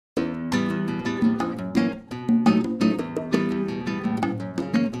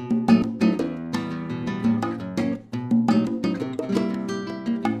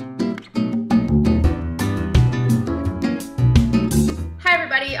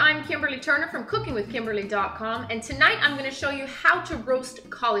I'm Kimberly Turner from cookingwithkimberly.com, and tonight I'm going to show you how to roast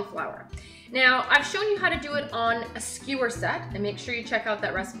cauliflower. Now, I've shown you how to do it on a skewer set, and make sure you check out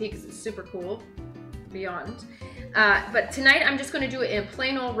that recipe because it's super cool, beyond. But tonight I'm just going to do it in a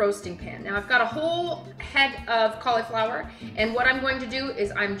plain old roasting pan. Now I've got a whole head of cauliflower, and what I'm going to do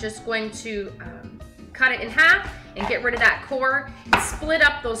is I'm just going to cut it in half and get rid of that core and split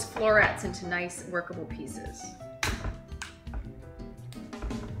up those florets into nice workable pieces.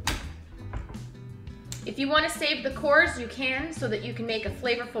 If you want to save the cores, you can, so that you can make a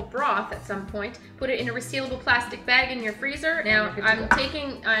flavorful broth at some point. Put it in a resealable plastic bag in your freezer. Now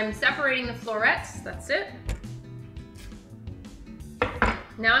I'm separating the florets, that's it.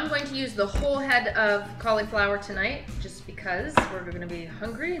 Now I'm going to use the whole head of cauliflower tonight, just because we're going to be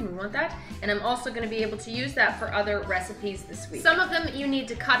hungry and we want that. And I'm also going to be able to use that for other recipes this week. Some of them you need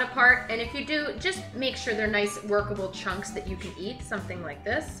to cut apart, and if you do, just make sure they're nice workable chunks that you can eat. Something like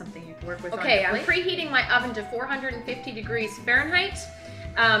this, something you can work with. Okay, I'm preheating my oven to 450 degrees Fahrenheit.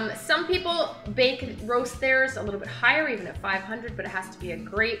 Some people roast theirs a little bit higher, even at 500, but it has to be a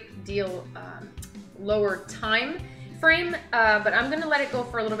great deal lower time frame, but I'm gonna let it go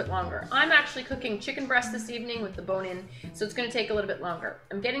for a little bit longer. I'm actually cooking chicken breast this evening with the bone in, so it's gonna take a little bit longer.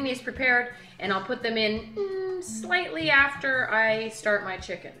 I'm getting these prepared, and I'll put them in slightly after I start my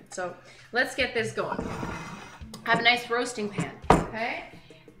chicken. So let's get this going. I have a nice roasting pan, okay?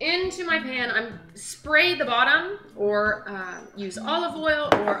 Into my pan, I'm spray the bottom, or use olive oil,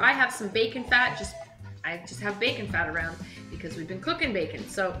 or I have some bacon fat. I just have bacon fat around because we've been cooking bacon.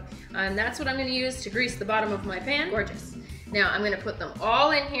 So that's what I'm gonna use to grease the bottom of my pan. Gorgeous. Now I'm gonna put them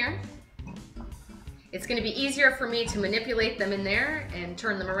all in here. It's gonna be easier for me to manipulate them in there and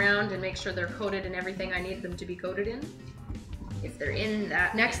turn them around and make sure they're coated in everything I need them to be coated in, if they're in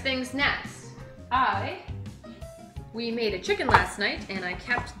that. Next thing's next. We made a chicken last night, and I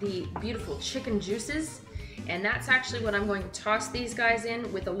kept the beautiful chicken juices. And that's actually what I'm going to toss these guys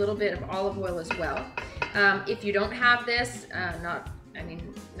in, with a little bit of olive oil as well. If you don't have this, not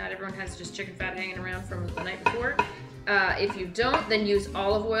everyone has just chicken fat hanging around from the night before. If you don't, then use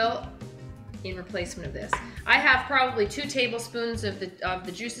olive oil in replacement of this. I have probably 2 tablespoons of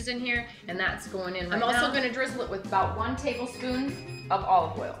the juices in here, and that's going in right now. I'm also going to drizzle it with about 1 tablespoon of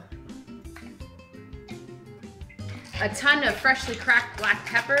olive oil. A ton of freshly cracked black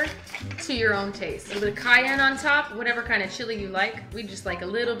pepper to your own taste. A little bit of cayenne on top, whatever kind of chili you like. We just like a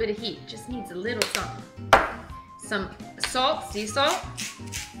little bit of heat. Just needs a little something. Some salt, sea salt,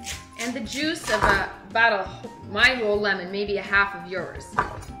 and the juice of my whole lemon, maybe a half of yours.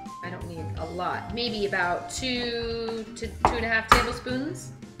 I don't need a lot. Maybe about 2 to 2.5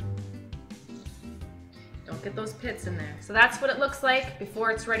 tablespoons. Don't get those pits in there. So that's what it looks like before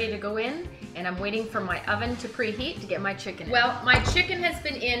it's ready to go in, and I'm waiting for my oven to preheat to get my chicken in. Well, my chicken has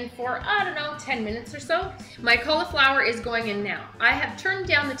been in for, I don't know, 10 minutes or so. My cauliflower is going in now. I have turned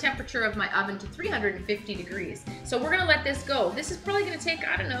down the temperature of my oven to 350 degrees. So we're gonna let this go. This is probably gonna take,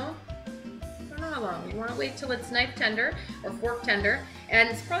 I don't know how long. You wanna wait till it's knife tender or fork tender, and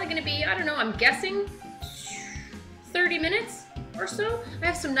it's probably gonna be, I don't know, I'm guessing 30 minutes or so. I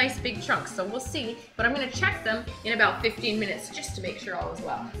have some nice big chunks, so we'll see, but I'm gonna check them in about 15 minutes just to make sure all is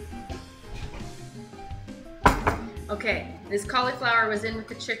well. Okay, this cauliflower was in with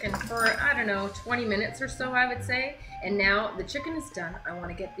the chicken for, I don't know, 20 minutes or so, I would say, and now the chicken is done. I want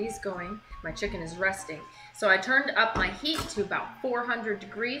to get these going. My chicken is resting. So I turned up my heat to about 400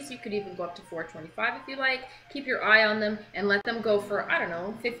 degrees. You could even go up to 425 if you like. Keep your eye on them and let them go for, I don't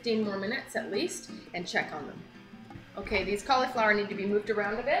know, 15 more minutes at least, and check on them. Okay, these cauliflower need to be moved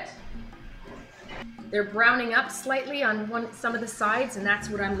around a bit. They're browning up slightly on some of the sides, and that's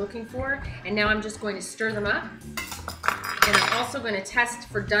what I'm looking for. And now I'm just going to stir them up. And I'm also going to test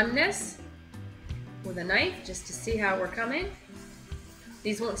for doneness with a knife, just to see how we're coming.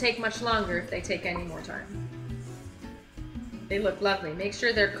 These won't take much longer if they take any more time. They look lovely. Make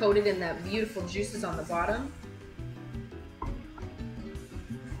sure they're coated in that beautiful juices on the bottom.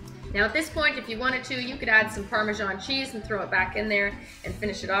 Now at this point, if you wanted to, you could add some Parmesan cheese and throw it back in there and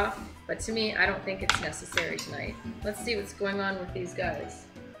finish it off. But to me, I don't think it's necessary tonight. Let's see what's going on with these guys.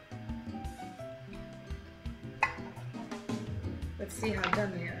 Let's see how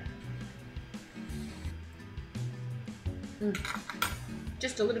done they are.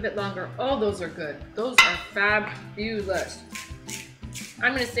 Just a little bit longer. Oh, those are good. Those are fabulous.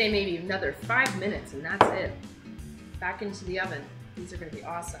 I'm gonna say maybe another 5 minutes, and that's it. Back into the oven. These are gonna be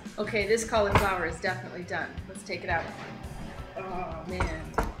awesome. Okay, this cauliflower is definitely done. Let's take it out. Oh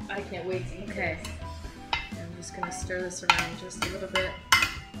man, I can't wait to eat. Okay, I'm just gonna stir this around just a little bit.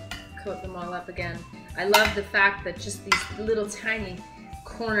 Coat them all up again. I love the fact that just these little tiny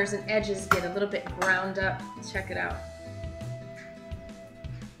corners and edges get a little bit ground up. Check it out.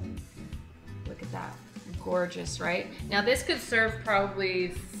 Look at that. Gorgeous, right? Now this could serve probably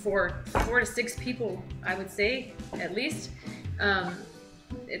four to six people, I would say, at least.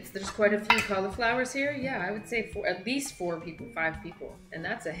 There's quite a few cauliflowers here. Yeah, I would say at least 4 people, 5 people, and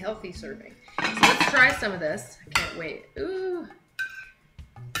that's a healthy serving. So let's try some of this. I can't wait. Ooh.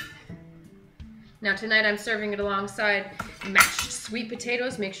 Now tonight I'm serving it alongside mashed sweet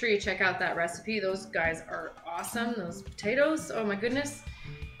potatoes. Make sure you check out that recipe. Those guys are awesome. Those potatoes, oh my goodness.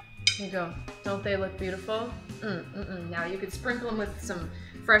 Here you go. Don't they look beautiful? Now you could sprinkle them with some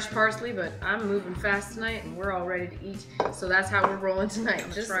fresh parsley, but I'm moving fast tonight and we're all ready to eat. So that's how we're rolling tonight.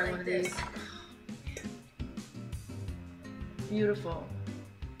 I'm just try one of these. Beautiful.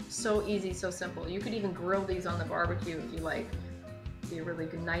 So easy, so simple. You could even grill these on the barbecue if you like. Be a really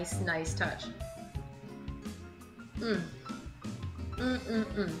good, nice touch.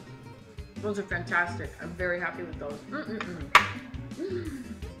 Those are fantastic. I'm very happy with those.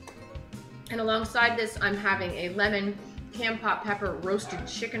 And alongside this, I'm having a lemon cam pot pepper roasted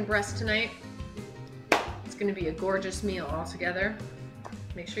chicken breast tonight. It's gonna be a gorgeous meal all together.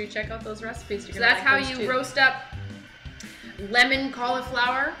 Make sure you check out those recipes. So that's how you roast up lemon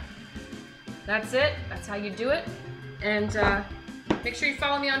cauliflower. That's it. That's how you do it. And make sure you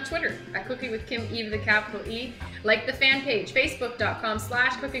follow me on Twitter at Cooking with Kim, E with a capital E. Like the fan page,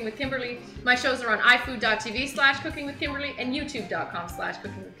 facebook.com/cookingwithkimberly. My shows are on ifood.tv/cookingwithkimberly and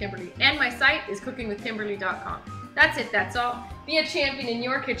youtube.com/cookingwithkimberly. And my site is cookingwithkimberly.com. That's it, that's all. Be a champion in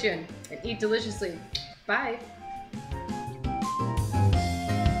your kitchen and eat deliciously. Bye.